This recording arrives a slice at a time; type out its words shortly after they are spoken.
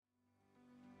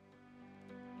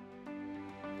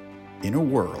In a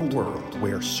world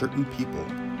where certain people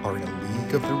are in a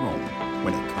league of their own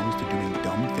when it comes to doing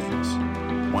dumb things,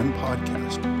 one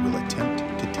podcast will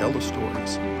attempt to tell the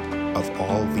stories of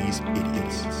all these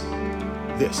idiots.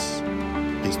 This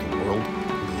is the World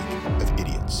League of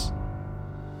Idiots.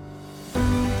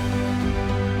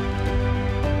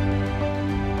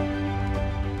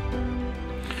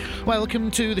 Welcome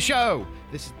to the show.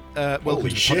 This is welcome to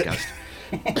the shit. podcast.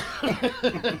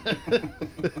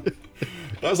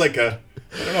 That was like I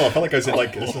don't know, I felt like I was in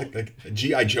like a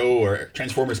G.I. Joe or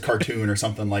Transformers cartoon or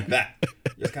something like that.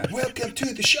 Just kind of, welcome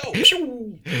to the show.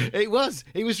 It was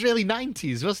really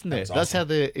 90s, wasn't it? That's That's how awesome.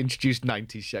 they introduced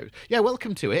 90s shows. Yeah,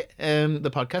 welcome to it,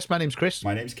 the podcast. My name's Chris.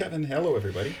 My name's Kevin. Hello,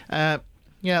 everybody. Yeah,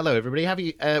 hello everybody. Have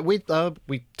you?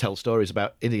 We tell stories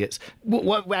about idiots.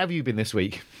 Where have you been this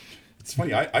week? It's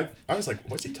funny. I was like,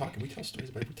 what's he talking? We tell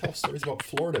stories about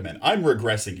Florida men. I'm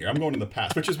regressing here. I'm going in the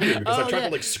past, which is weird because I tried to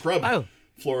like scrub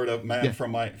Florida man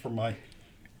from my.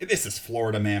 This is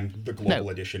Florida Man, the global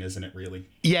edition, isn't it? Really?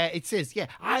 Yeah, it is. Yeah,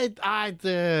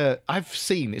 I've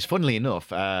seen. It's funnily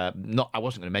enough. I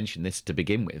wasn't going to mention this to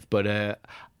begin with, but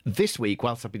this week,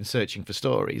 whilst I've been searching for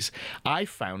stories, I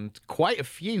found quite a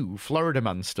few Florida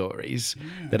Man stories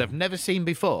that I've never seen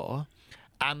before,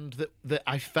 and that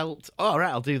I felt, oh, all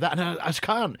right, I'll do that, and I just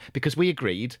can't because we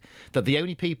agreed that the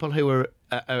only people who are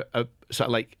sort of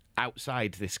like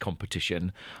outside this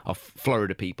competition of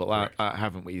Florida people,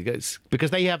 haven't we? It's because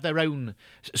they have their own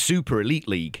super elite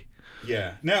league.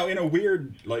 Yeah. Now, in a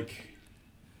weird like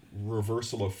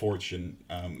reversal of fortune,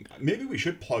 maybe we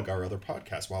should plug our other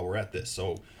podcast while we're at this.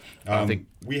 So I think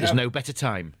there's no better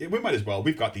time. We might as well.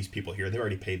 We've got these people here. They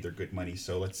already paid their good money,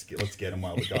 so let's get them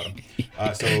while we got them.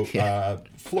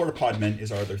 Florida Podmen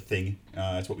is our other thing.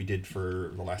 It's what we did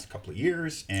for the last couple of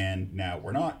years, and now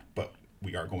we're not, but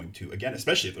we are going to again,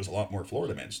 especially if there's a lot more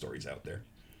Florida Man stories out there.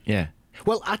 Yeah.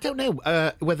 Well, I don't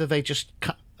know whether they just,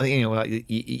 like,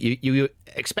 you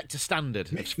expect a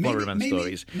standard of Florida Man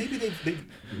stories. Maybe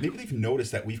they've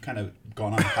noticed that we've kind of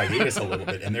gone on hiatus a little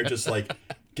bit, and they're just like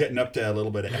getting up to a little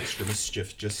bit of extra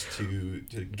mischief just to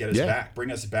get us back,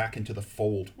 bring us back into the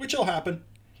fold, which will happen.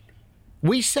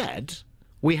 We said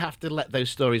we have to let those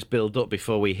stories build up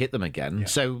before we hit them again,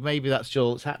 so maybe that's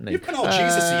all that's happening. You've been all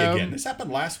Jesus-y again. This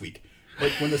happened last week.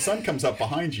 Like when the sun comes up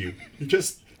behind you, you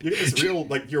get this real,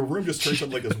 like your room just turns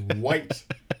into like this white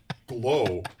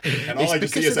glow, and all I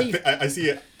just see is I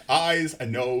see eyes, a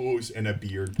nose, and a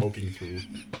beard poking through.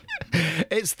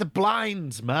 It's the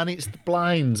blinds, man. It's the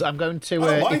blinds. I'm going to.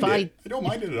 I don't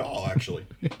mind it at all, actually.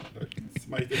 It's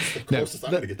the closest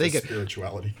I'm going to get to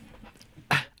spirituality.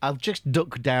 I'll just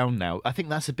duck down now. I think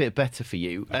that's a bit better for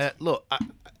you. Look,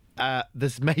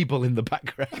 there's Mabel in the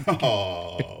background.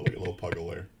 Oh, look at a little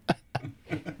puggle there.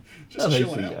 Just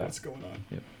chilling out. What's going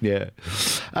on? Yeah.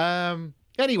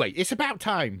 Anyway, it's about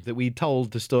time that we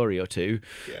told a story or two.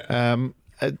 Yeah.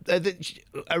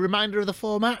 A reminder of the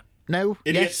format? No?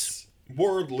 Idiots.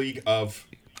 World League of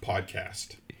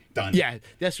Podcast. Done. Yeah,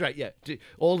 that's right. Yeah,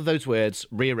 all of those words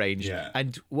rearranged. Yeah.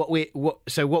 And what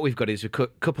we've got is a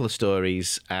couple of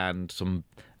stories and some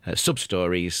sub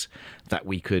stories that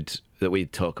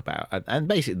we'd talk about. And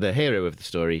basically, the hero of the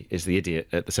story is the idiot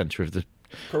at the centre of the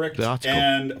correct. article.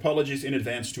 And apologies in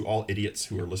advance to all idiots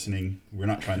who are listening. We're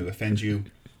not trying to offend you,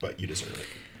 but you deserve it.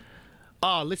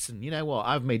 Oh, listen, you know what?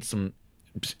 I've made some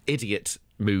idiot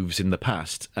moves in the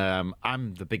past.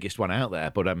 I'm the biggest one out there,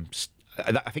 but I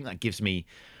think that gives me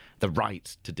the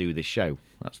right to do this show.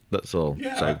 That's all.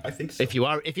 Yeah, so I think so. If you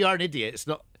are an idiot,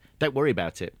 don't worry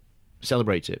about it.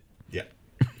 Celebrate it. Yeah,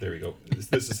 there we go.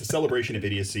 This is a celebration of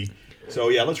idiocy. So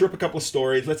yeah, let's rip a couple of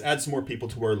stories. Let's add some more people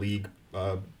to our league.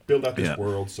 Build out this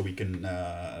world so we can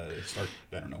start.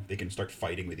 I don't know. They can start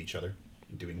fighting with each other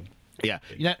and doing. Yeah.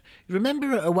 You know,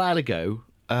 remember a while ago,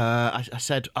 I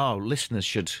said, listeners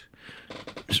should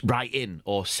write in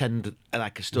or send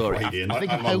like a story. Write in. I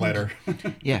think I'm a letter.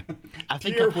 Yeah. I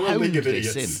think Dear I've World League honed of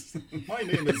this Idiots. in. My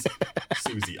name is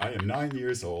Susie. I am 9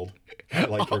 years old. I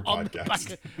like your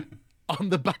podcast. On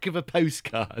the back of a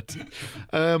postcard.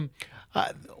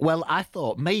 Well, I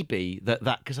thought maybe that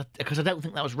because I don't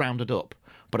think that was rounded up,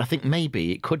 but I think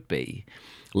maybe it could be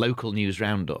local news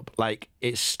roundup. Like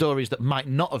it's stories that might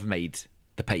not have made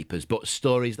the papers, but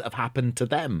stories that have happened to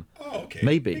them. Oh, okay.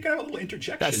 Maybe we got a little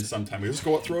interjection sometime. We just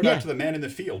throw it out to the man in the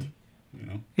field. You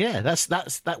know. Yeah,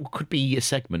 that could be a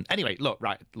segment. Anyway, look.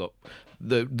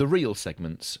 The real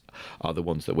segments are the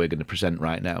ones that we're going to present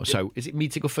right now. So, is it me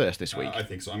to go first this week? I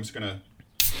think so. I'm just gonna.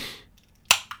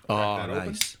 Oh,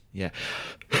 nice. Yeah.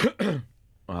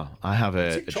 Well, I have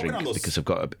a choking on drink those because I've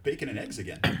got a. bacon and eggs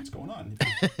again. What's going on?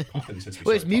 Coughing since we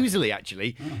Well, it's started muesli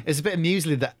actually. Oh. It's a bit of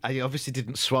muesli that I obviously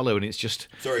didn't swallow, and it's just.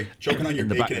 Sorry, choking on your in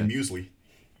the bacon back and muesli.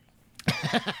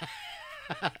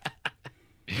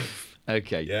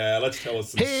 Okay. Yeah, let's tell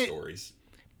us some stories.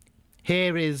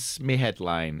 Here is my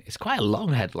headline. It's quite a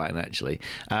long headline, actually.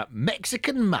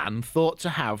 Mexican man thought to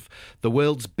have the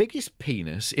world's biggest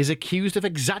penis is accused of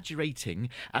exaggerating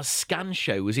as scan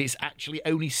shows it's actually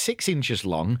only 6 inches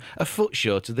long, a foot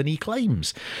shorter than he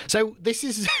claims. So this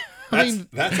is...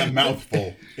 That's a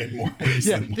mouthful in more ways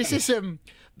than one.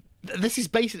 This is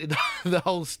basically the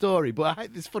whole story, but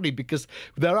it's funny because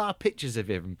there are pictures of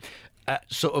him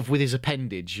sort of with his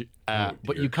appendage,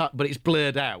 but you can't. But it's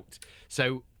blurred out,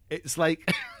 so it's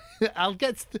like I'll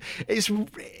get. It's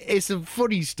a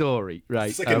funny story, right?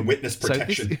 It's like in witness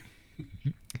protection.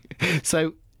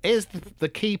 So here's the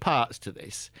key parts to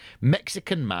this: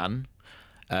 Mexican man,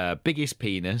 biggest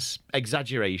penis,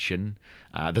 exaggeration.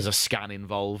 There's a scan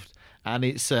involved. And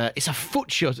it's a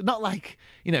foot short, not like,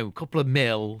 a couple of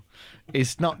mil.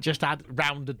 It's not just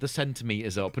rounded the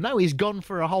centimetres up. No, he's gone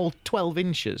for a whole 12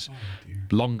 inches,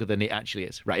 longer than it actually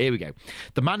is. Right, here we go.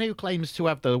 The man who claims to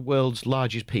have the world's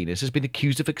largest penis has been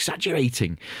accused of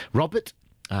exaggerating. Robert,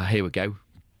 here we go,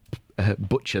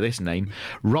 butcher this name,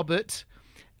 Robert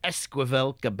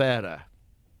Esquivel Cabrera.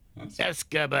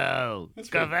 Esquivel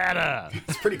Cabrera.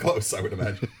 It's pretty close, I would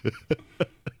imagine.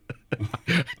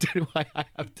 I don't know why I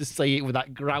have to say it with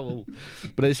that growl,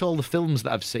 but it's all the films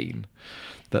that I've seen.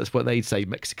 That's what they'd say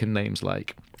Mexican names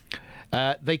like.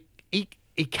 He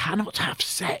cannot have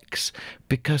sex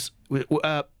because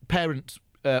parent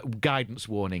guidance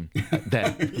warning.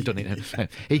 There, we've done it.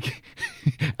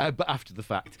 But after the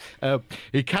fact,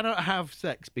 he cannot have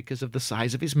sex because of the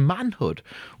size of his manhood,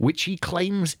 which he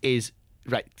claims is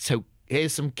right. So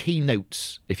here's some key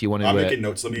notes if you want to. I'm making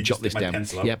notes. Let me jot just this get my down.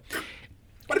 pencil up. Yeah.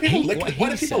 Why do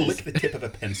people lick the tip of a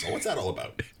pencil? What's that all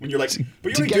about? When you're like,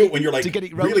 but you only do it when you're like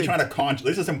really trying to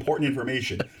this is important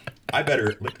information. I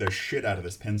better lick the shit out of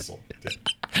this pencil.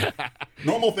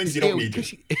 Normal things you don't need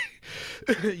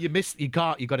to. You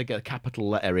got to get a capital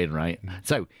letter in, right?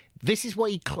 So this is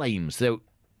what he claims. So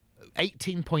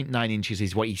 18.9 inches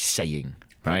is what he's saying,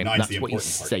 right? That's what he's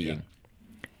saying.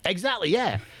 Yeah. Exactly,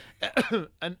 yeah.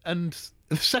 and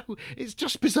so it's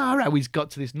just bizarre how he's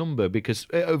got to this number because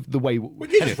of the way.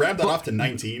 Would you just ramp that off to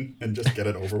 19 and just get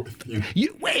it over with?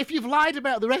 If you've lied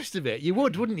about the rest of it, you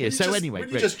would, wouldn't you?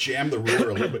 Wouldn't you just jam the ruler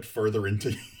a little bit further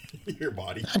into your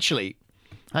body? Actually,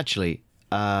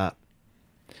 I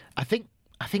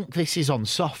think this is on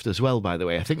soft as well. By the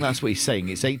way, I think that's what he's saying.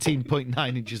 It's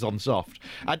 18.9 inches on soft.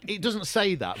 It doesn't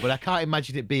say that, but I can't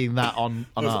imagine it being that on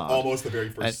That was hard. almost the very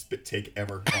first spit take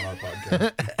ever on our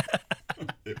podcast.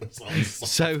 It was on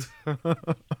soft. So,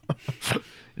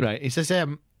 right, he says,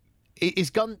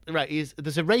 he's gone. Right,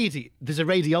 there's a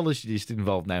radiologist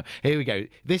involved now. Here we go.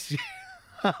 This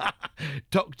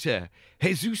Dr.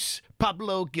 Jesus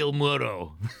Pablo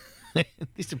Gilmuro.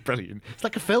 This is brilliant. It's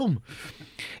like a film.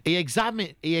 He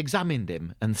examined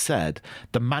him and said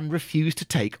the man refused to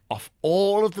take off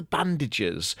all of the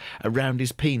bandages around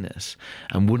his penis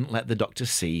and wouldn't let the doctor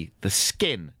see the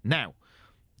skin. Now,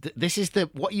 this is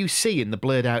what you see in the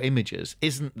blurred out images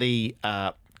isn't the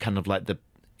kind of like the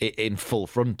in full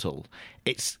frontal.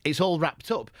 It's all wrapped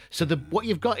up. So what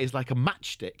you've got is like a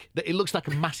matchstick. It looks like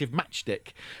a massive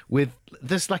matchstick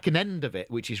there's like an end of it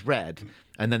which is red,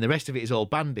 and then the rest of it is all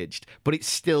bandaged, but it's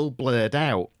still blurred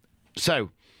out. So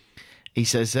he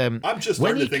says, I'm just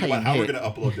starting to think about how we're going to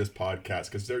upload this podcast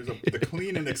because there's the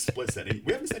clean and explicit. And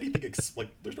we haven't said anything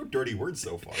there's no dirty words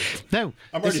so far. No,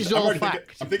 this is all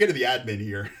fact. I'm thinking of the admin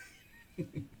here.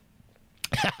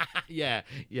 Yeah.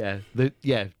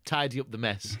 Tidy up the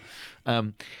mess.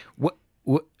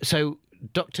 So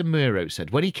Dr. Muro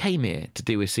said, when he came here to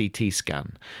do a CT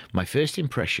scan, my first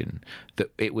impression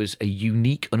that it was a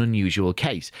unique and unusual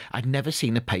case. I'd never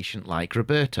seen a patient like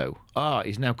Roberto.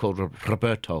 He's now called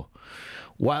Roberto.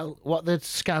 Well, what the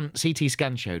CT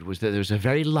scan showed was that there was a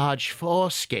very large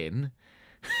foreskin,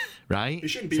 right? He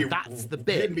shouldn't be. So that's the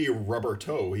bit. He shouldn't be rubber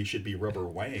toe. He should be rubber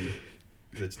wang.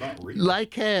 It's not real.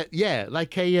 Like an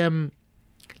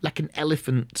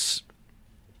elephant's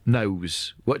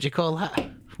nose. What do you call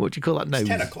that? What do you call that nose? It's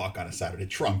 10 o'clock on a Saturday.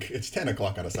 Trunk. It's 10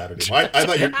 o'clock on a Saturday. I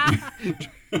thought you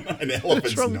an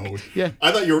elephant's nose. Yeah.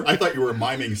 I thought you were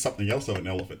miming something else of an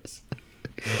elephant's.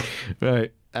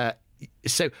 Right. But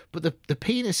the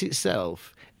penis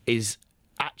itself is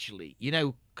actually,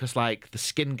 because like the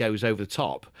skin goes over the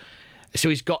top. So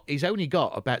he's only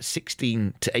got about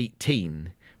 16 to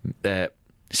 18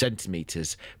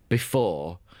 centimeters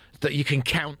before that you can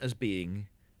count as being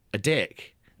a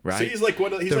dick. right? So he's like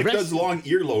those long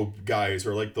earlobe guys,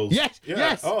 or like those. Yes, yeah.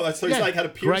 yes. Oh, that's so he's like had a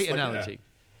pierce. Great analogy.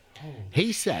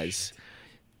 He says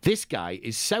this guy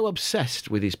is so obsessed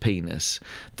with his penis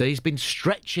that he's been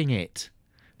stretching it.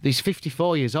 He's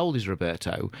 54 years old, is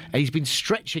Roberto, and he's been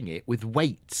stretching it with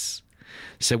weights.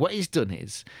 So what he's done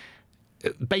is,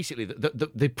 basically,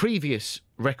 the previous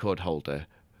record holder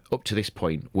up to this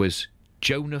point was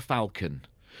Jonah Falcon.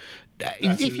 That's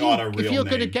not a real name. If you're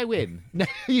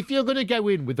going to go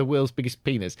in with the world's biggest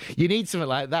penis, you need something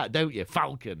like that, don't you?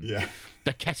 Falcon. Yeah.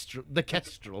 The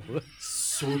kestrel.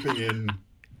 Swooping in.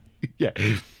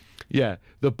 Yeah.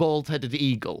 The bald-headed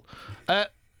eagle. And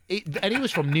he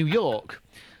was from New York,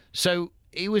 so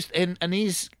he was in, and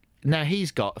he's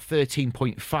got a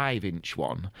 13.5-inch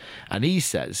one, and he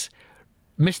says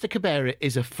Mr. Cabrera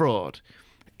is a fraud.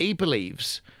 He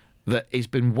believes that he's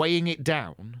been weighing it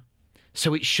down,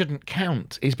 so it shouldn't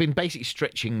count. He's been basically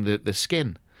stretching the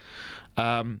skin.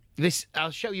 I'll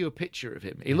show you a picture of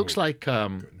him. He looks like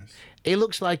he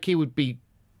looks like he would be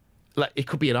like he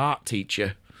could be an art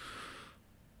teacher.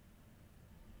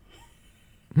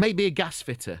 Maybe a gas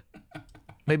fitter.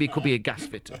 Maybe it could be a gas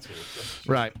fitter.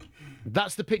 Right.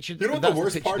 That's the picture. You know what the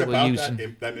worst part about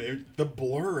that? The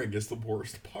blurring is the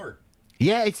worst part.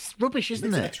 Yeah, it's rubbish,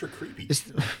 isn't it? It's extra creepy.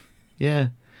 Yeah.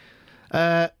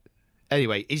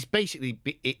 Anyway, it's basically...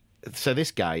 So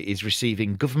this guy is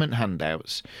receiving government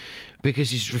handouts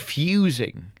because he's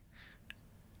refusing...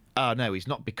 Oh, no, he's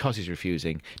not because he's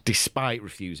refusing. Despite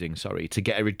refusing, to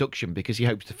get a reduction because he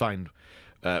hopes to find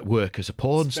work as a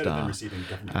porn it's star. Better than receiving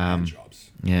government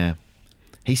jobs. Yeah.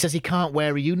 He says he can't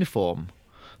wear a uniform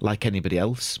like anybody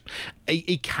else.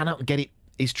 He cannot get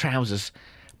his trousers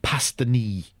past the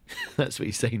knee. That's what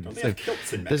he's saying. Don't they have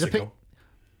kilts in Mexico?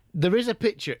 There is a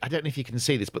picture. I don't know if you can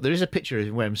see this, but there is a picture of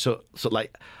him wearing sort of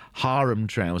like harem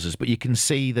trousers. But you can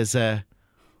see there's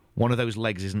one of those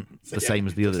legs isn't the same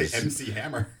as the others. MC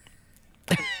Hammer.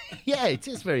 Yeah, it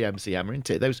is very MC Hammer, isn't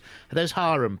it? Those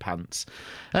harem pants.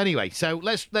 Anyway, so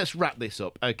let's wrap this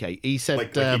up. Okay, he said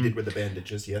like he did with the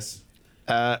bandages. Yes.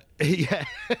 Yeah.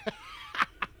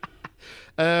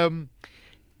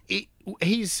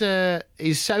 He's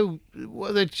so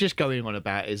what they're just going on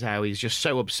about is how he's just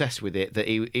so obsessed with it that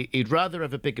he'd rather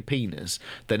have a bigger penis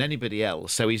than anybody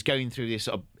else. So he's going through this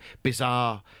sort of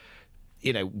bizarre,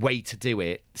 way to do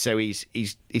it. So he's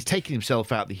taking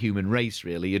himself out the human race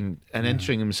really, and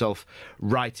entering himself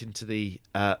right into the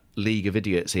league of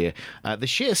idiots here. The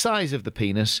sheer size of the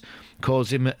penis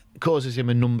causes him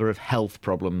a number of health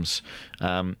problems.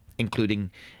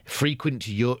 Including frequent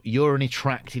urinary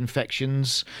tract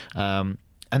infections. And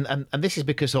this is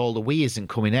because all the wee isn't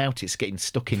coming out, it's getting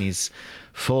stuck in his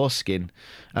foreskin.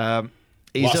 Lost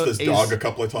his dog a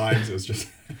couple of times. It was just...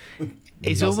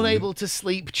 He's unable to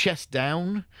sleep chest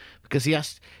down because he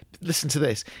has... Listen to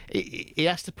this. He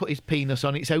has to put his penis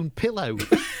on its own pillow.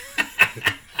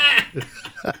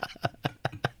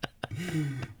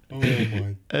 Oh,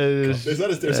 my God. Is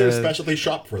there a specialty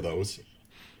shop for those?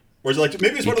 Or is it like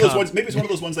maybe it's one of those ones? Maybe it's one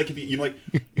of those ones like if you you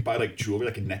buy like jewelry,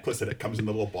 like a necklace, and it comes in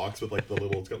the little box with like the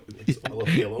little, it's got, like, a little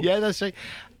pillow. Yeah, that's right.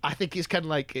 I think it's kind of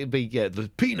like it'd be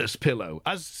the penis pillow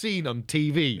as seen on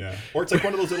TV. Yeah, or it's like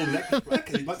one of those little neck.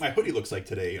 Like my hoodie looks like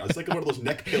today. It's like one of those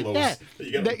neck pillows that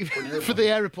you get for the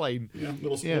airplane. Yeah,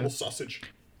 little sausage.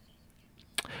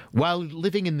 While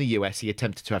living in the US, he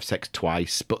attempted to have sex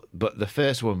twice, but the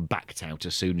first one backed out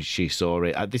as soon as she saw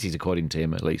it. This is according to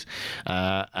him, at least.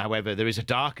 However, there is a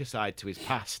darker side to his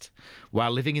past. While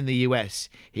living in the US,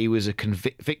 he was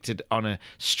convicted on a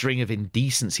string of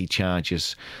indecency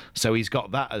charges, so he's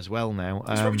got that as well now.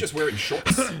 He's probably just wearing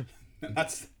shorts.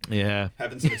 That's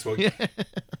having some exposure. Yeah.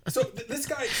 So this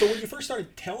guy. So when you first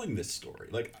started telling this story,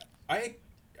 like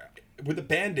with the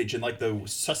bandage and like the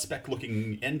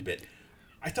suspect-looking end bit.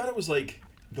 I thought it was like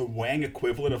the Wang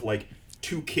equivalent of like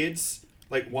two kids,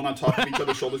 like one on top of each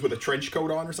other's shoulders with a trench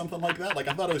coat on or something like that. Like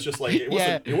I thought it was just like it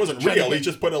wasn't real. He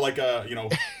just put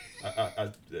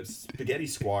a spaghetti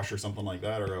squash or something like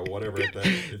that or whatever.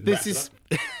 This is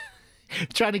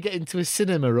trying to get into a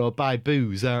cinema or buy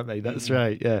booze, aren't they? That's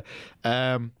right. Yeah.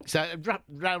 So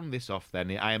round this off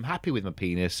then. I am happy with my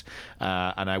penis,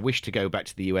 and I wish to go back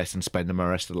to the US and spend my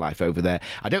rest of life over there.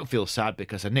 I don't feel sad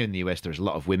because I know in the US there's a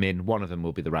lot of women. One of them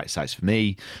will be the right size for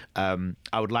me. I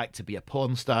would like to be a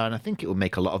porn star, and I think it will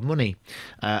make a lot of money.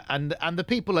 And the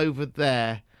people over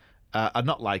there are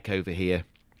not like over here.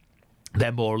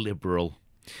 They're more liberal.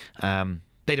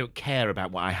 They don't care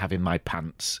about what I have in my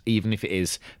pants, even if it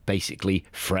is basically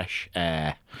fresh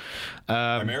air.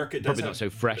 America does probably not so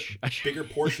fresh. Bigger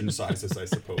portion sizes, I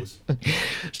suppose.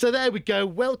 So there we go.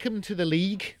 Welcome to the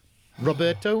league,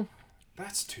 Roberto.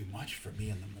 That's too much for me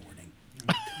in the morning.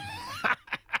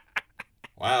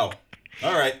 Wow.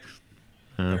 All right.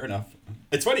 Fair enough.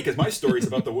 It's funny because my story is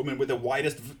about the woman with the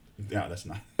widest... No, that's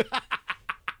not.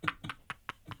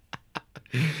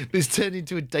 This turned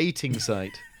into a dating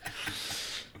site.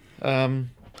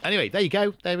 Anyway, there you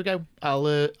go. There we go.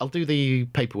 I'll do the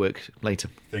paperwork later.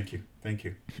 Thank you.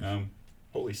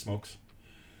 Holy smokes.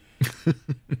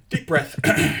 Deep breath.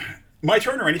 My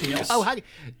turn or anything else? Oh,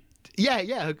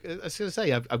 yeah. I was going to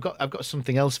say I've got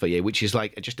something else for you, which is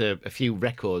like just a few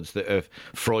records that are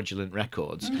fraudulent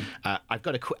records. I've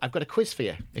got a quiz for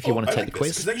you if you want to take the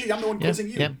quiz. Because actually I'm the one quizzing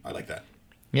you. Yeah. I like that.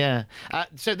 Yeah.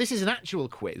 So this is an actual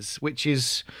quiz, which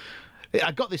is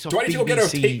I got this off. Do I need BBC. to go get a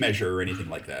tape measure or anything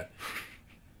like that?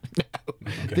 No.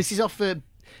 Okay. This is off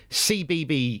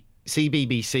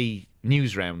CBBC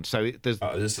news round. So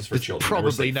this is for children.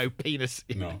 Probably no penis.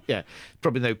 No. Yeah.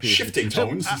 Probably no penis. Shifting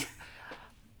tones. So,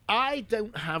 I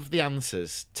don't have the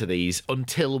answers to these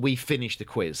until we finish the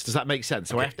quiz. Does that make sense?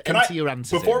 So I have to enter your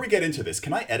answers. Before we get into this,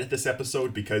 can I edit this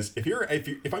episode? Because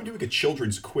if I'm doing a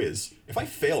children's quiz, if I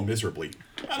fail miserably,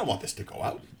 I don't want this to go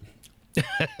out.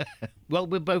 Well,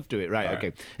 we'll both do it, right? All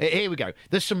okay. Right. Here we go.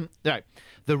 There's some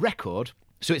the record.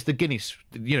 So it's the Guinness,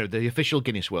 the official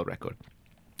Guinness World Record.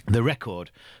 The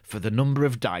record for the number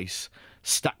of dice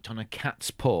stacked on a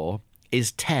cat's paw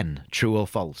is 10. True or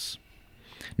false?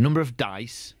 Number of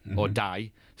dice or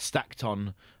die stacked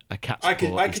on a cat's paw is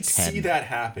 10. I could see that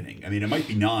happening. I mean, it might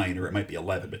be 9 or it might be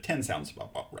 11, but 10 sounds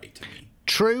about right to me.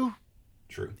 True.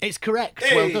 It's correct.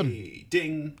 Hey, well done.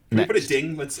 Ding. Can we put a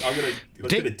ding? Let's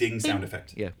get a ding sound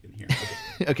effect. Yeah. In here.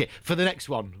 Okay. For the next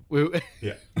one.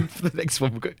 Yeah. For the next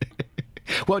one, we're good.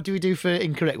 What do we do for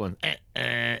incorrect one?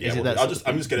 I'm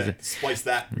just gonna splice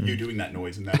that you doing that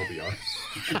noise, and that'll be our.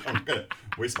 I'm gonna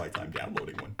waste my time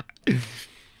downloading one.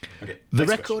 Okay. The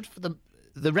record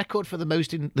for the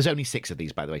most there's only 6 of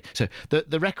these, by the way. So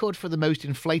the record for the most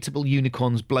inflatable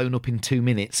unicorns blown up in 2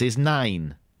 minutes is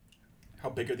 9. How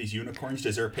big are these unicorns?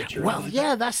 Is there a picture? Well,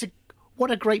 yeah,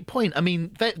 what a great point. I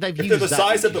mean, they've if used they're the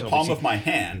size of the palm of my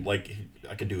hand, like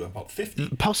I could do about 50.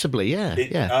 Possibly,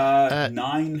 yeah.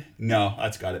 9? No,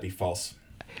 that's got to be false.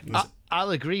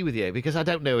 I'll agree with you because I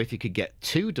don't know if you could get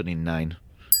 2 done in 9.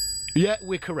 Yeah,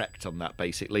 we're correct on that,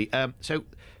 basically. So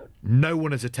no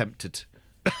one has attempted.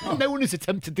 No one has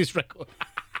attempted this record.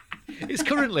 It's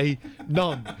currently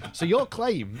none. So your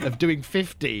claim of doing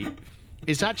 50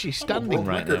 is actually standing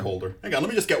right now. Record holder. Hang on, let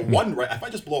me just get one right. If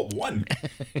I just blow up one,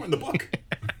 I'm in the book.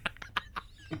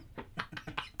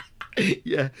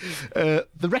 Yeah.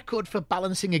 The record for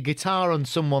balancing a guitar on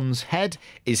someone's head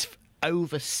is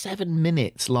over 7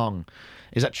 minutes long.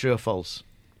 Is that true or false?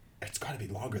 It's got to be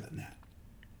longer than that.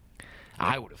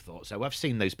 I would have thought so. I've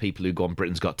seen those people who go on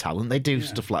Britain's Got Talent. They do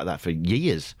stuff like that for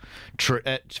years.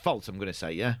 It's false, I'm going to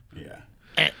say, yeah?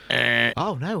 Yeah.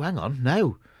 Oh, no, hang on.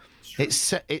 No.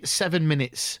 It's 7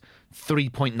 minutes,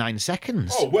 3.9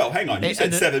 seconds. Oh, well, hang on. You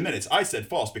said 7 minutes. I said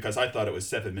false because I thought it was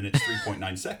 7 minutes,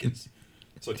 3.9 seconds.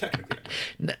 So technically.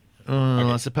 No, okay.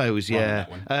 I suppose, yeah.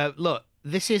 Look,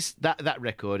 this is that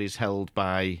record is held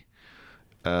by...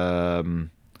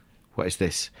 what is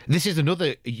this? This is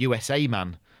another USA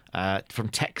man. From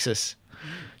Texas,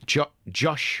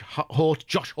 Josh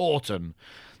Horton.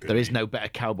 There is no better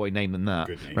cowboy name than that.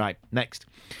 Good name. Right, next.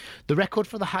 The record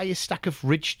for the highest stack of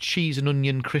rich cheese and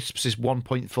onion crisps is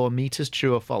 1.4 meters.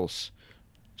 True or false?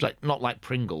 It's like not like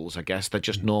Pringles, I guess. They're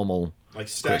just normal like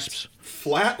stacked crisps.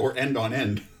 Flat or end on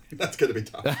end. That's going to be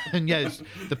tough. And yes,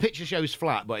 the picture shows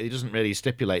flat, but it doesn't really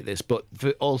stipulate this. But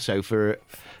for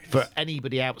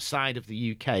anybody outside of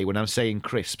the UK, when I'm saying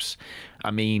crisps,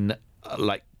 I mean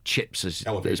like chips, as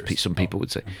some people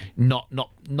would say. Not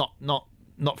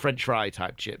French fry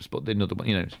type chips, but the another one,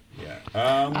 Yeah.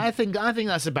 I think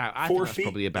that's about. I 4 think that's feet.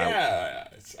 Probably about. Yeah.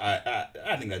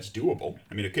 I think that's doable.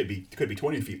 I mean, it could be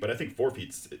 20 feet, but I think 4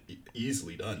 feet's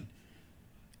easily done.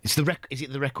 Is it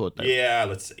the record though? Yeah.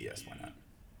 Let's say yes. Why not?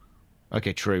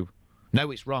 Okay. True.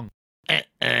 No, it's wrong.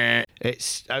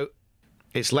 It's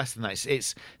less than that.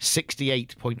 It's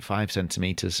 68.5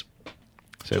 centimeters.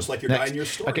 So, just like your guy in your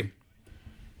story. Okay.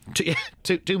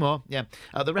 Two more, yeah.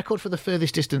 The record for the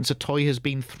furthest distance a toy has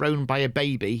been thrown by a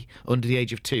baby under the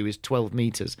age of 2 is 12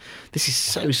 meters. This is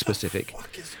so specific.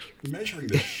 What the fuck is measuring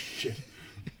this shit?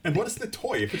 And what is the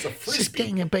toy? If it's a frisbee, just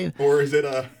getting a baby. Or is it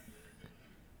a?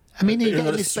 I mean, you're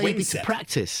getting this baby to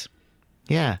practice.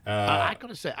 Yeah, I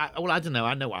gotta say. I don't know.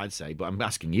 I know what I'd say, but I'm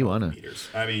asking you, aren't I? Meters.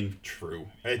 I mean, true.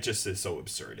 It just is so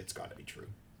absurd. It's got to be true.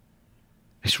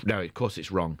 No, of course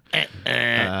it's wrong.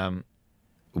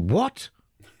 What?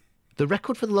 The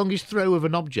record for the longest throw of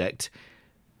an object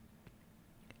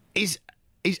is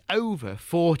over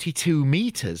 42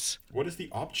 meters. What is the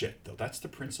object, though? That's the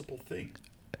principal thing.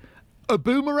 A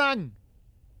boomerang.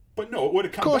 But no, it would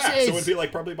have come back, so it would be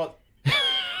like probably about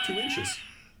 2 inches.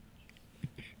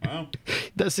 Wow.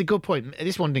 That's a good point.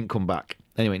 This one didn't come back.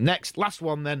 Anyway, last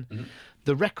one then. Mm-hmm.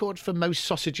 The record for most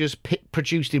sausages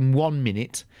produced in 1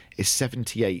 minute is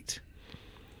 78.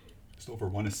 Just over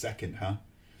 1 a second, huh?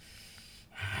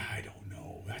 I don't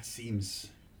know. That seems...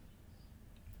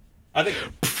 I think...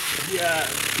 Yeah.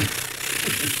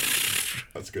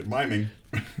 That's good miming.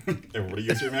 Everybody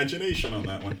use your imagination on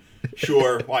that one.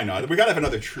 Sure, why not? We got to have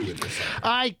another true in this.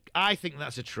 I think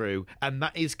that's a true, and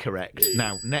that is correct. Yeah.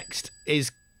 Now, next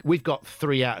is... We've got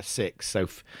 3 out of 6, so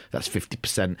that's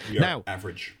 50%. Now,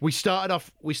 average. We started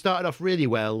off really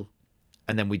well,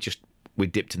 and then we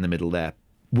dipped in the middle there,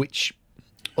 which,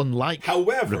 unlike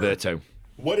Roberto.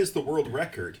 What is the world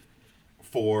record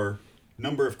for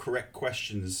number of correct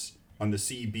questions on the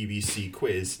CBBC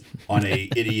quiz on a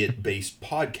idiot-based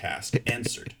podcast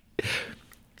answered?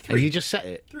 3. You just set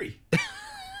it. 3.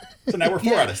 So now we're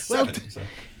 4 out of 7. So.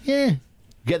 Yeah.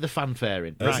 Get the fanfare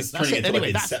in. Right. It's turning into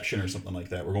like Inception or something like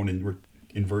that. We're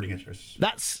inverting it.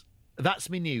 That's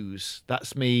me news.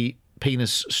 That's me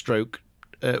penis stroke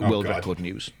world record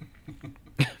news.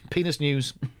 Penis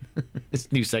news. It's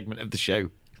a new segment of the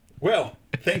show. Well,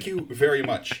 thank you very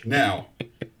much. Now,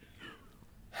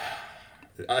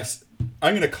 I'm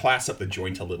going to class up the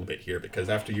joint a little bit here because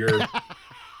after your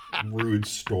rude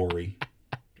story,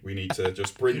 we need to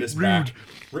just bring this back.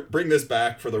 Bring this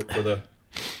back for the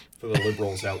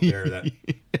liberals out there.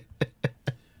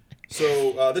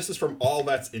 So this is from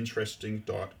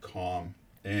allthat'sinteresting.com,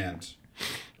 and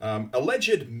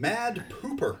alleged mad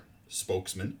pooper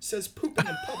spokesman says pooping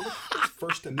in public is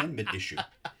First Amendment issue.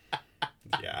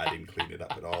 Yeah, I didn't clean it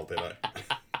up at all, did I?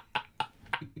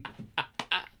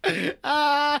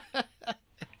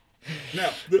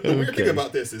 Now, the weird thing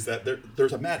about this is that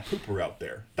there's a mad pooper out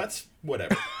there. That's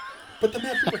whatever. But the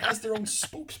mad pooper has their own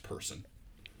spokesperson.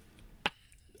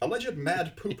 Alleged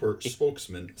mad pooper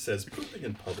spokesman says pooping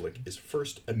in public is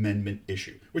First Amendment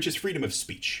issue, which is freedom of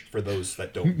speech for those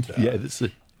that don't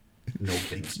know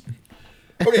things.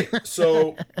 Okay,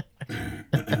 so...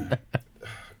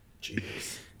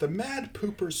 Jeez. The mad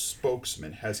pooper's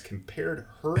spokesman has compared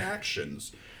her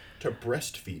actions to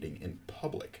breastfeeding in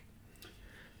public.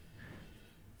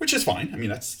 Which is fine. I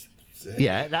mean, that's...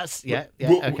 okay.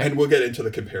 And we'll get into the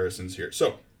comparisons here.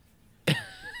 So...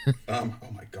 oh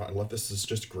my God, I love this. This is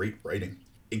just great writing.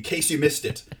 In case you missed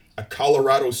it, a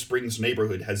Colorado Springs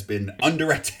neighborhood has been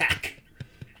under attack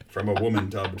from a woman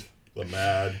dubbed the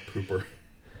Mad Pooper.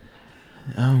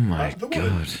 Oh my God.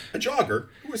 Woman, a jogger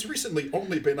who has recently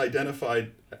only been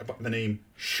identified by the name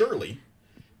Shirley.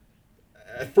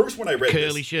 At first when I read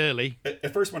Curly Shirley.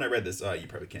 At first when I read this, you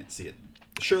probably can't see it.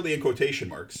 Shirley in quotation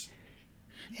marks.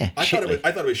 Yeah, I thought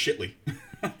it was Shitley.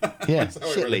 Yeah,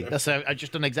 Shitley. That's how I've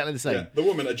just done exactly the same. Yeah. The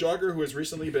woman, a jogger who has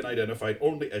recently been identified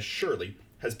only as Shirley,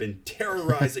 has been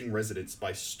terrorizing residents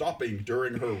by stopping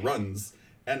during her runs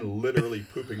and literally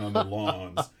pooping on their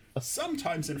lawns,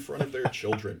 sometimes in front of their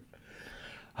children.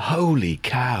 Holy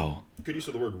cow. Good use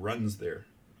of the word runs there,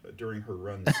 during her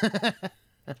runs.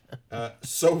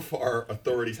 So far,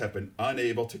 authorities have been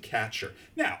unable to catch her.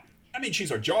 Now, I mean,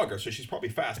 she's a jogger, so she's probably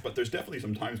fast, but there's definitely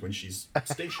some times when she's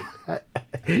stationary.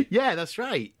 Yeah, that's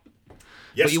right.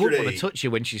 Yesterday, but you wouldn't want to touch her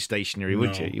when she's stationary,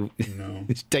 would you? No.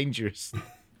 It's dangerous.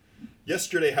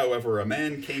 Yesterday, however, a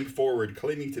man came forward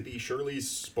claiming to be Shirley's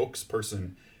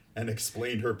spokesperson and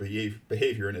explained her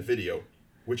behavior in a video,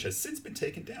 which has since been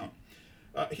taken down.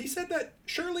 He said that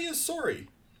Shirley is sorry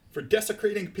for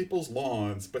desecrating people's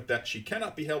lawns, but that she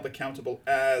cannot be held accountable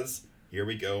as, here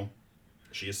we go,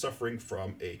 she is suffering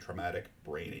from a traumatic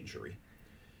brain injury.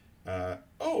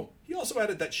 He also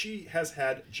added that she has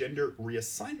had gender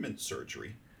reassignment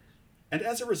surgery, and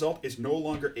as a result is no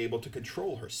longer able to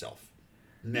control herself.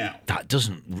 Now, that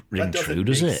doesn't ring true,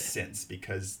 does it? That doesn't make sense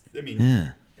because, I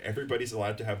mean, everybody's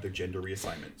allowed to have their gender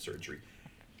reassignment surgery.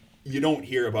 You don't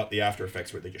hear about the after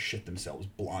effects where they just shit themselves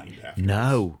blind afterwards.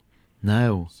 No.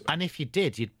 So. And if you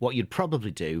did, what you'd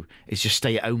probably do is just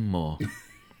stay at home more. Yeah,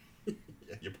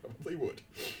 you probably would.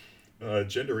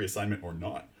 Gender reassignment or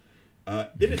not.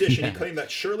 In addition, he claimed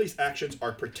that Shirley's actions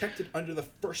are protected under the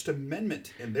First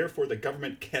Amendment, and therefore the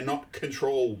government cannot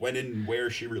control when and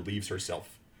where she relieves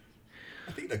herself.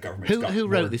 I think the government's who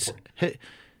wrote this?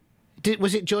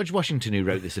 Was it George Washington who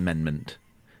wrote this amendment?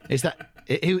 Is that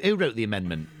who wrote the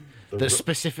amendment that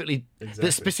specifically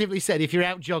said if you're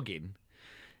out jogging,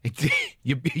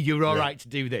 you're all right to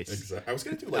do this? Exactly. I was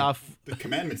going to do like the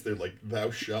commandments. They're like thou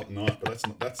shalt not, but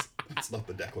that's not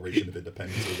the Declaration of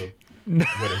Independence or the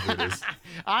whatever it is.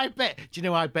 I bet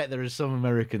there are some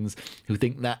Americans who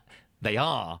think that they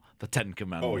are the Ten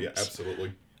Commandments. Oh yeah,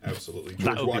 absolutely. Absolutely.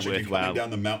 George Washington coming down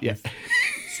the mountain with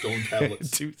stone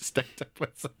tablets. 2 stone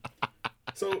tablets.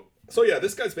 So yeah,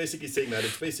 this guy's basically saying that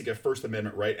it's basically a First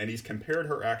Amendment right, and he's compared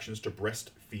her actions to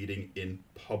breastfeeding in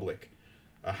public.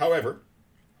 However,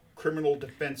 criminal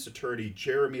defense attorney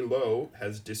Jeremy Lowe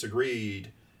has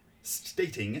disagreed,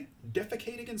 stating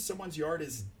defecating in someone's yard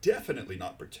is definitely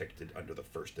not protected under the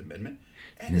First Amendment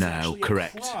and is actually a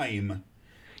crime.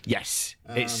 Yes,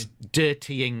 it's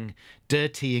dirtying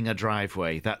a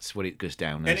driveway. That's what it goes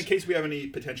down as. And in case we have any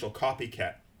potential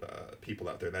copycat people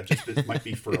out there, this might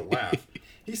be for a laugh.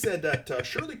 He said that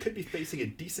Shirley could be facing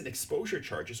indecent exposure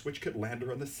charges, which could land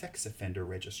her on the sex offender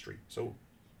registry. So,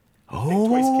 think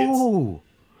twice, kids.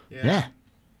 Yeah.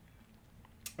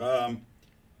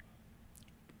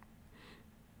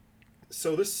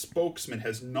 So this spokesman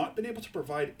has not been able to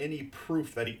provide any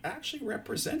proof that he actually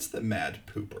represents the Mad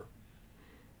Pooper.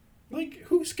 Like,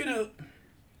 who's gonna...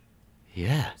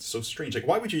 Yeah. It's so strange. Like,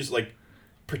 why would you just, like,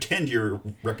 pretend you're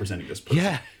representing this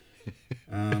person?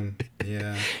 Yeah.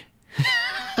 Yeah.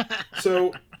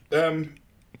 So,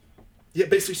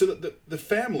 basically, so the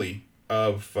family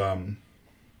of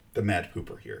the Mad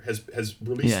Pooper here has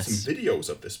released some videos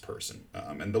of this person.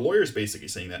 And the lawyer's basically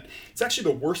saying that it's actually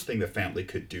the worst thing the family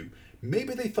could do.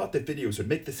 Maybe they thought the videos would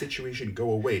make the situation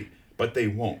go away, but they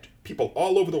won't. People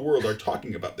all over the world are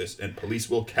talking about this, and police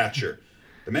will catch her.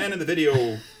 The man in the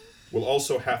video will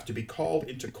also have to be called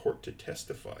into court to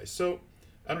testify. So,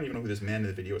 I don't even know who this man in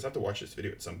the video is. I have to watch this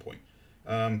video at some point.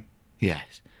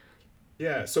 Yes.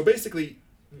 Yeah, so basically,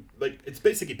 like, it's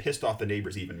basically pissed off the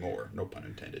neighbors even more, no pun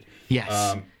intended.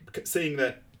 Yes. Saying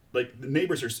that, like, the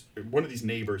neighbors one of these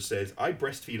neighbors says, I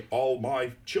breastfeed all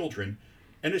my children,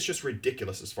 and it's just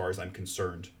ridiculous as far as I'm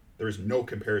concerned. There is no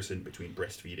comparison between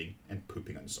breastfeeding and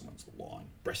pooping on someone's lawn.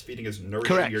 Breastfeeding is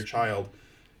nourishing your child.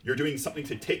 You're doing something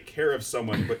to take care of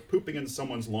someone, but pooping on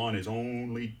someone's lawn is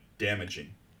only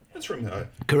damaging. That's from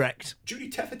correct. Judy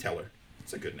Teffeteller.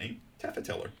 It's a good name,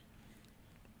 Teffeteller.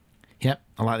 Yep,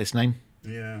 I like this name.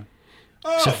 Yeah,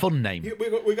 it's a fun name.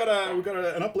 We got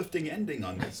an uplifting ending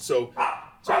on this. So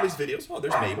all these videos. Oh,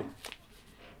 there's Mabel.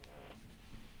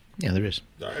 Yeah, there is.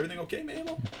 Is everything okay,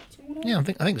 Mabel? What's going on? Yeah,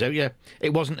 I think so. Yeah,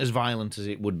 it wasn't as violent as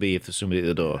it would be if there's somebody at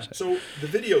the door. So the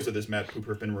videos of this Mad Pooper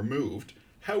have been removed.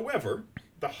 However,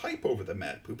 the hype over the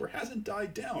Mad Pooper hasn't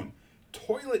died down.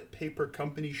 Toilet paper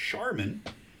company Charmin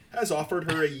has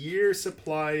offered her a year's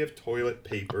supply of toilet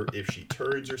paper if she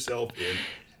turns herself in,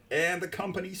 and the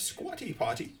company Squatty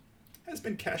Potty has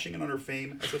been cashing in on her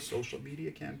fame as a social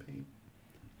media campaign.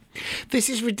 This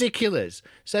is ridiculous.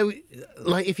 So,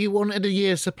 like, if you wanted a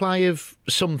year's supply of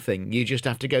something, you just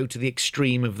have to go to the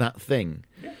extreme of that thing.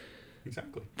 Yeah,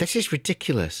 exactly. This is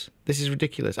ridiculous.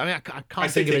 I mean, I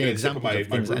can't think of any examples of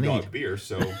things I need. Dog beer,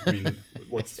 so, I mean,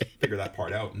 let's figure that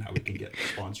part out and how we can get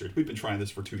sponsored. We've been trying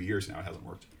this for 2 years now. It hasn't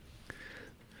worked.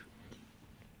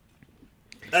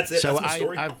 That's it. So that's my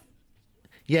story.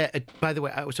 By the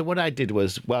way, so what I did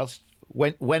was,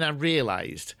 when I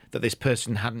realised that this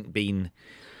person hadn't been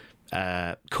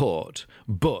caught,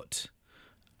 but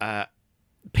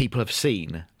people have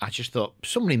seen, I just thought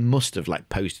somebody must have, like,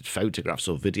 posted photographs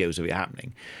or videos of it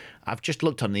happening. I've just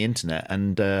looked on the internet,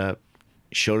 and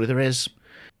surely there is.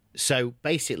 So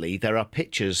basically, there are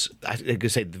pictures. I could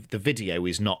say the video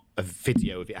is not a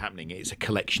video of it happening; it's a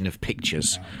collection of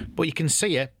pictures. But you can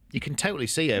see her. You can totally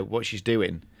see her, what she's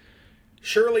doing.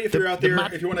 Shirley, if you're out there,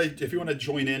 if you want to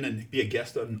join in and be a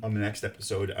guest on the next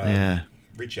episode,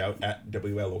 reach out at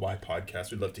WLOY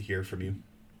Podcast. We'd love to hear from you.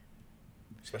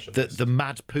 The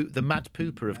mad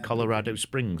pooper of Colorado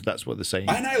Springs. That's what they're saying.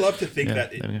 And I love to think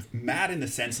that mad in the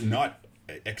sense not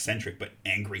eccentric but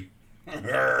angry.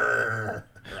 I'll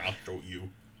show you.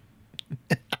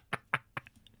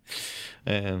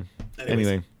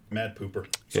 Anyway, mad pooper.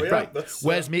 So that's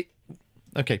where's me?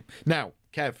 Okay, now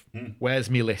Kev, where's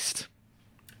me list?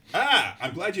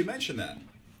 I'm glad you mentioned that.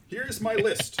 Here's my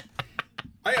list.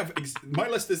 I have my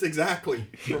list is exactly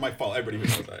for my fault. Everybody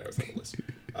knows I always have a list.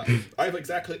 I have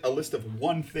exactly a list of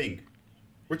one thing,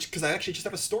 because I actually just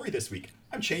have a story this week.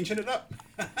 I'm changing it up.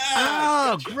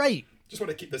 Gotcha. Great. Just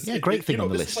want to keep this. Yeah, great thing on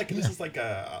the list. This is like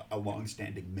a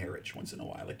long-standing marriage. Once in a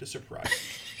while, I like to surprise.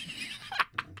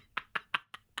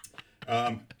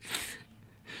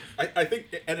 I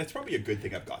think, and it's probably a good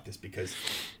thing I've got this, because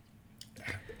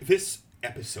this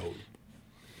episode,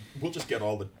 we'll just get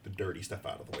all the dirty stuff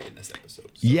out of the way in this episode.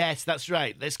 So. Yes, that's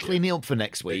right. Let's clean it up for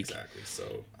next week. Exactly.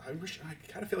 So I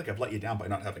kind of feel like I've let you down by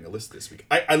not having a list this week.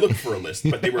 I looked for a list,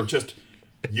 but they were just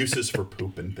uses for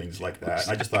poop and things like that.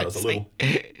 And I just thought it was a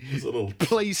little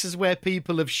places where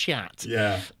people have shat.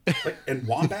 Yeah. And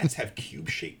wombats have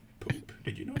cube-shaped poop.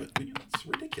 Did you know that? It's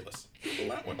ridiculous. Google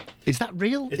that one. Is that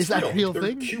real? It's Is that a real They're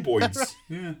thing? Cuboids.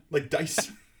 Yeah, like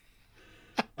dice.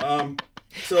 So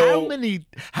how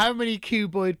many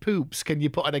cuboid poops can you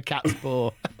put on a cat's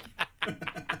paw?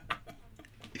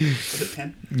 Was it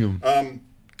 10?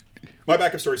 My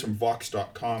backup story is from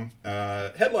Vox.com.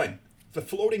 Headline: The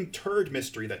floating turd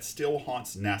mystery that still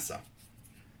haunts NASA.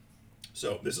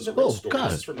 So this is a real story.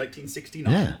 God. This is from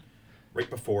 1969, right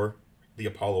before the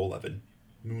Apollo 11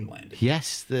 moon landing.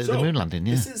 Yes, the moon landing,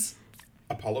 yeah. This is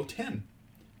Apollo 10.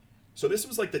 So this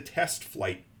was like the test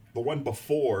flight, the one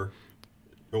before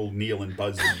old Neil and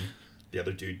Buzz and the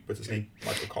other dude, what's his name?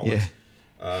 Michael Collins.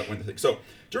 Went the thing. So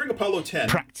during Apollo 10...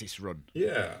 Practice run.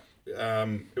 Yeah.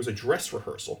 It was a dress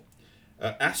rehearsal.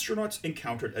 Astronauts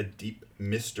encountered a deep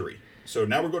mystery. So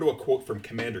now we're going to a quote from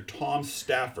Commander Tom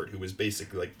Stafford, who was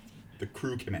basically like the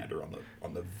crew commander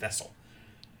on the vessel.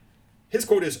 His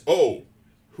quote is, "Oh,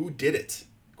 who did it?" ?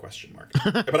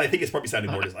 But I think it's probably sounding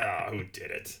more just like, who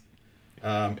did it?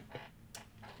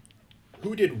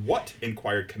 Who did what?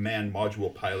 Inquired Command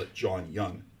Module Pilot John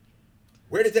Young.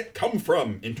 Where did it come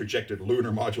from? Interjected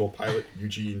Lunar Module Pilot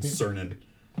Eugene Cernan.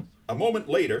 A moment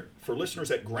later, for listeners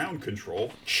at Ground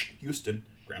Control, Houston,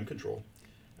 Ground Control,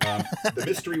 the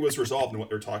mystery was resolved in what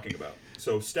they're talking about.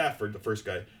 So Stafford, the first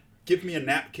guy, give me a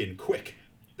napkin, quick.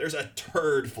 There's a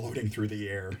turd floating through the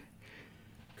air.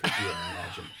 Could you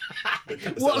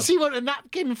imagine? What's he want a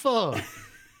napkin for?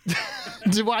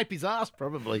 To wipe his ass,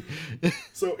 probably.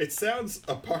 So it sounds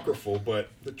apocryphal, but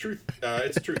the truth,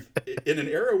 it's truth. In an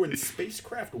era when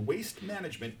spacecraft waste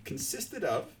management consisted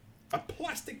of a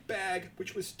plastic bag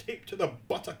which was taped to the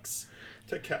buttocks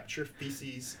to capture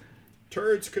feces,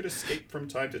 turds could escape from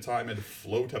time to time and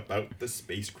float about the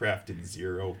spacecraft in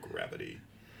zero gravity.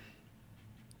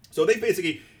 So they've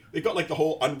got like the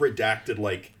whole unredacted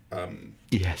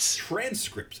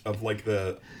transcript of like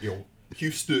the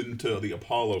Houston to the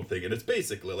Apollo thing, and it's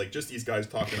basically like just these guys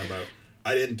talking about,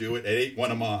 I didn't do it, it ain't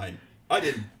one of mine. I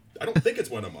don't think it's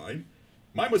one of mine.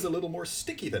 Mine was a little more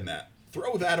sticky than that.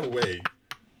 Throw that away.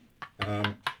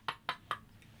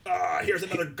 Here's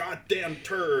another goddamn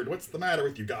turd. What's the matter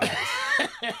with you guys?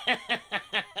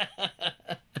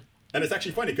 And it's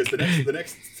actually funny because the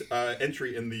next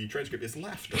entry in the transcript is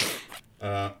laughter.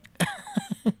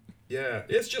 Yeah,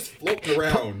 it's just floating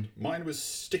around. Mine was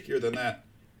stickier than that.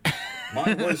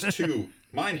 Mine was too.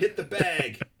 Mine hit the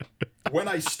bag. When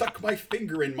I stuck my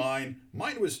finger in mine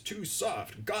was too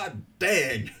soft. God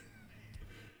dang.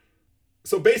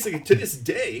 So basically, to this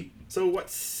day,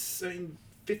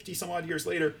 50 some odd years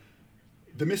later,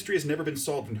 the mystery has never been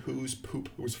solved in whose poop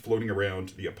was floating around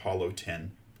the Apollo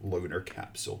 10 lunar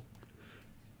capsule.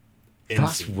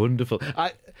 That's wonderful.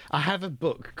 I have a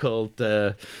book called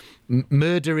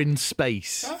Murder in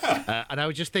Space, and I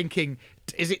was just thinking,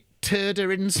 is it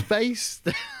Turder in Space?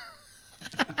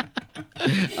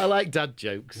 I like dad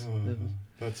jokes.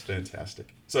 That's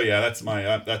fantastic. So yeah, that's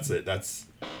my that's it. That's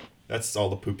all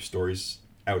the poop stories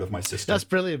out of my system. That's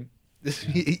brilliant.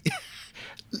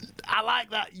 I like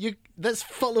that. That's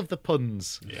full of the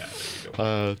puns. Yeah,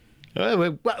 there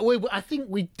you go. I think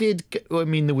we did.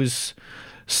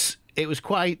 It was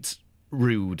quite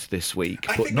rude this week.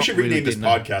 I think we should rename this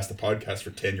podcast the podcast for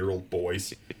 10-year-old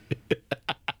boys.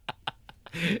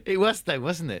 It was though,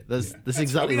 wasn't it? That's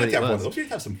exactly what it was. We need to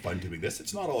have some fun doing this.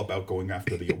 It's not all about going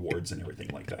after the awards and everything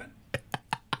like that.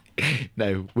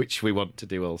 No, which we want to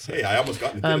do also. Hey, I almost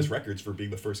got in the Guinness records for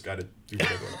being the first guy to do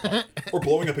whatever. Or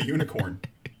blowing up a unicorn.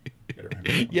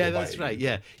 Yeah, that's right.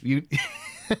 Yeah.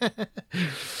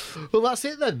 Well, that's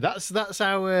it then. That's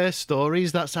our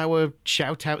stories. That's our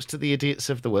shout outs to the idiots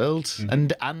of the world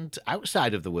and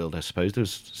outside of the world. I suppose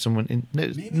there's someone in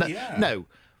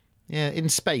in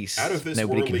space. Out of this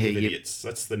nobody world can hear of idiots.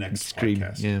 That's the next scream.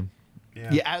 podcast.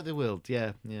 Yeah, out of the world.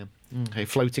 Yeah. Okay,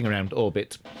 floating around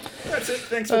orbit. That's it.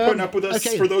 Thanks for putting up with us.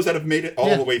 Okay. For those that have made it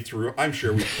all the way through, I'm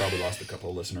sure we've probably lost a couple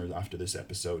of listeners after this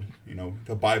episode.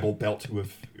 The Bible Belt who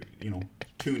have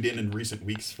tuned in recent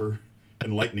weeks for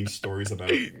enlightening stories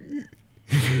about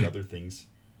other things,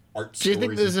 art stories. Do you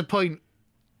think there's a point?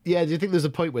 Yeah, do you think there's a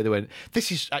point where they went,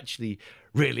 this is actually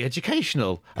really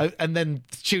educational, and then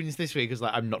tunings this week is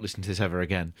like, I'm not listening to this ever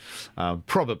again?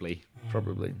 Probably.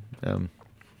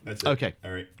 That's it. Okay.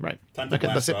 All right. Right. Time to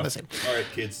blast off. That's it. All right,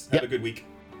 kids. Have a good week.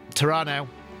 Ta-ra now.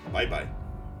 Bye-bye.